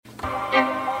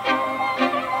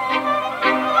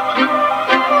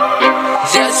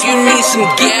you need some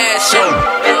gas, yo.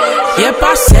 Yep,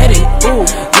 I said it. Ooh.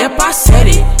 Yep, I said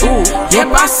it. Ooh.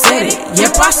 Yep, I said it.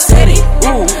 Yep, I said it.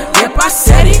 Ooh. Yep, I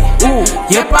said it. Ooh.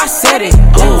 Yep, I said it.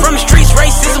 Ooh. From the streets,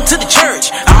 racism to the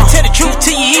church. I'ma tell the truth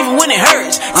to you even when it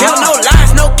hurts. Tell no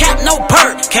lies, no cap, no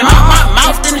perk. Came out my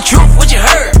mouth in the truth, what you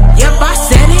heard. Yep, I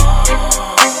said it.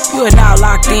 You are now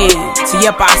locked in to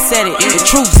Yep, I Said It, the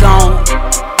Truth Zone.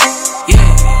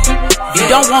 If you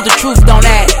don't want the truth, don't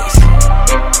ask.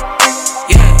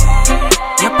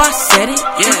 Yep, I said it.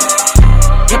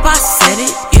 Yep, I said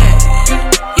it.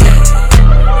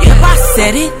 Yep, I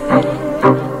said it.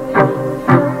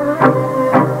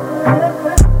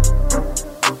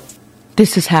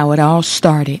 This is how it all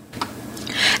started.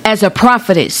 As a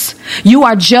prophetess, you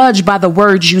are judged by the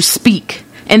words you speak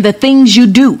and the things you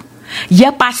do.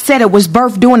 Yep, I Said It was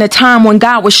birthed during a time when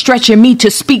God was stretching me to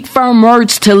speak firm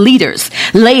words to leaders,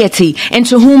 laity, and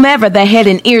to whomever that had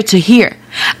an ear to hear.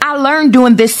 I learned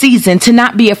during this season to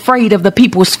not be afraid of the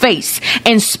people's face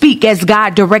and speak as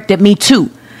God directed me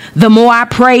to. The more I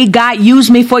prayed, God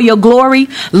used me for your glory,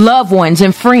 loved ones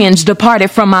and friends departed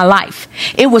from my life.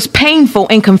 It was painful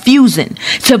and confusing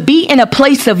to be in a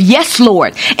place of yes,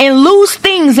 Lord, and lose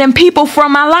things and people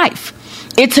from my life.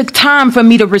 It took time for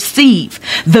me to receive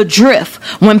the drift.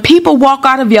 When people walk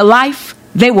out of your life,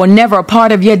 they were never a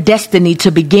part of your destiny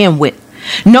to begin with.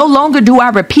 No longer do I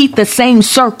repeat the same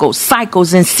circles,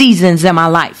 cycles, and seasons in my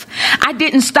life. I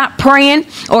didn't stop praying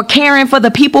or caring for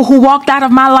the people who walked out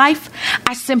of my life.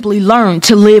 I simply learned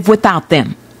to live without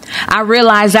them. I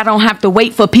realized I don't have to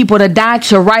wait for people to die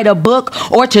to write a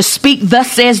book or to speak,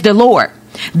 thus says the Lord.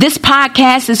 This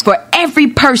podcast is for every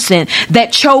person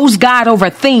that chose God over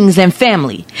things and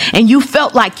family, and you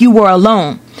felt like you were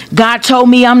alone. God told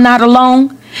me I'm not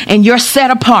alone, and you're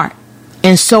set apart,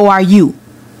 and so are you.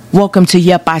 Welcome to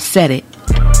Yep, I Said It.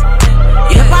 Yep,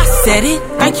 I said it.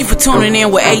 Thank you for tuning in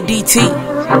with ADT.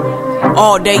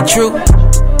 All Day True.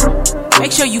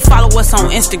 Make sure you follow us on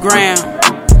Instagram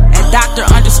at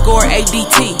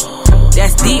Dr_ADT.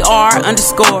 That's DR_A.D.